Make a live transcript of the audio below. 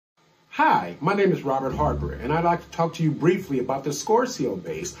Hi, my name is Robert Harper, and I'd like to talk to you briefly about the Scorcio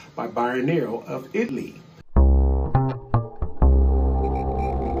bass by Biarnel of Italy.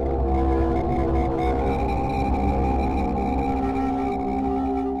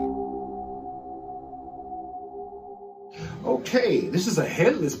 Okay, this is a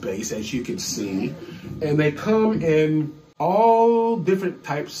headless bass, as you can see, and they come in all different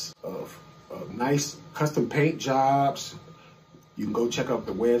types of nice custom paint jobs. You can go check out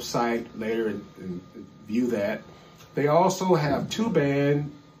the website later and view that. They also have 2-band,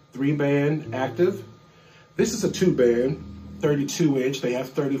 3-band active. This is a 2-band, 32-inch. They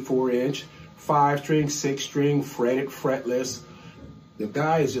have 34-inch, 5-string, 6-string, fretted, fretless. The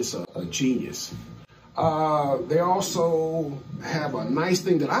guy is just a genius. They also have a nice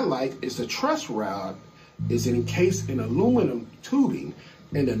thing that I like is the truss rod is encased in aluminum tubing,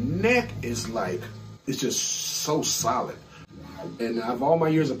 and the neck is like, it's just so solid. And out of all my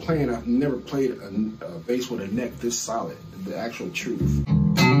years of playing, I've never played a bass with a neck this solid, the actual truth.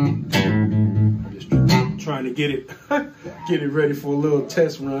 I'm just trying to get it ready for a little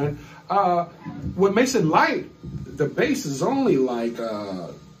test run. What makes it light, the bass is only like,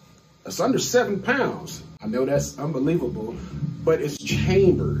 it's under 7 pounds. I know that's unbelievable, but it's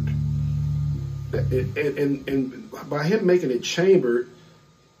chambered. And by him making it chambered,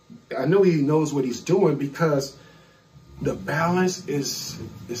 I know he knows what he's doing because the balance is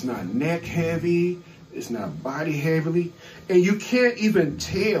not neck heavy, it's not body heavy, and you can't even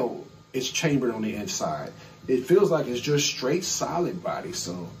tell it's chambered on the inside. It feels like it's just straight solid body,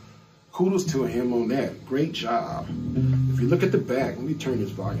 so kudos to him on that. Great job. If you look at the back, let me turn this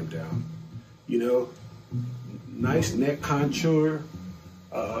volume down. You know, nice neck contour.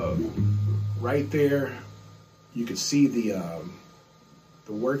 Right there, you can see the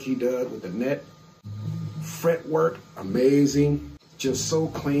work he does with the neck. Fret work, amazing. Just so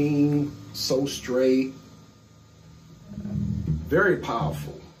clean, so straight. Very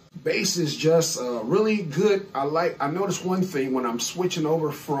powerful. Bass is just really good. I noticed one thing when I'm switching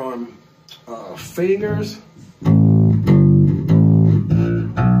over from fingers.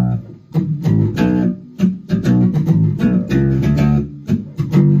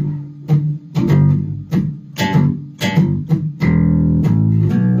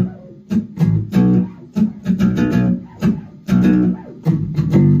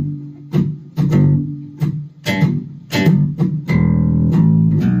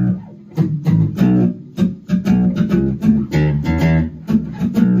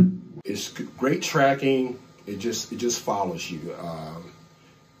 Great tracking. It just follows you.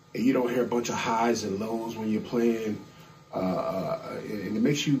 And you don't hear a bunch of highs and lows when you're playing. And it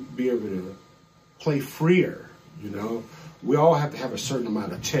makes you be able to play freer, you know. We all have to have a certain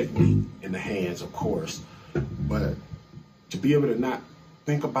amount of technique in the hands, of course. But to be able to not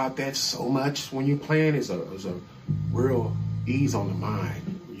think about that so much when you're playing is a real ease on the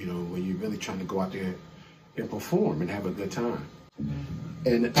mind, you know, when you're really trying to go out there and perform and have a good time.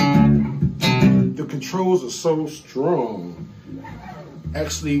 And the controls are so strong.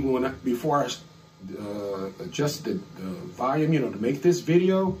 Actually, before I adjusted the volume, you know, to make this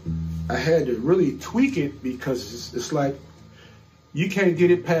video, I had to really tweak it because it's like you can't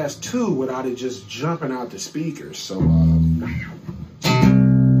get it past 2 without it just jumping out the speakers. So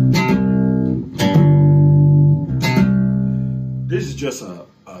this is just an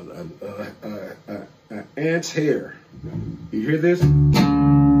ant's hair. You hear this?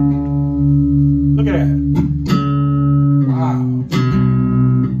 Look at that. Wow.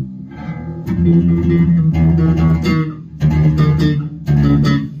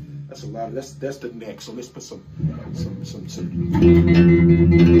 That's a lot of, that's the neck. So let's put some.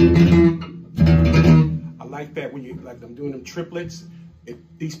 I like that when like I'm doing them triplets,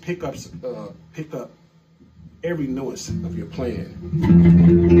 these pickups pick up every nuance of your playing.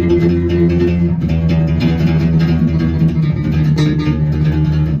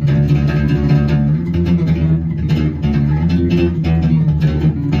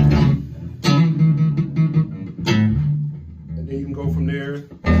 From there,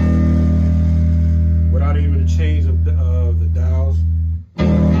 without even a change of the dials,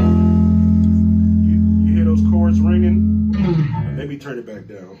 you hear those chords ringing, let me turn it back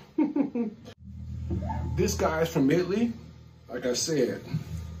down. This guy's from Italy, like I said,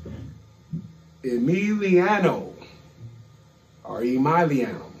 Emiliano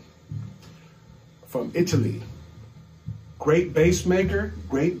from Italy. Great bass maker,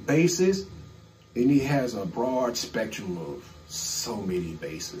 great bassist, and he has a broad spectrum of so many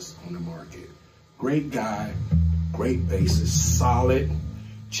basses on the market. Great guy, great bassist, solid.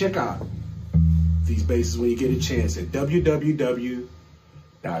 Check out these basses when you get a chance at www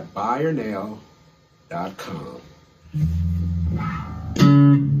www.biarnel.com.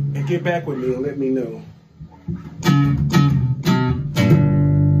 And get back with me and let me know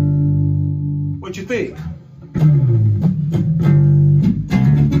what you think.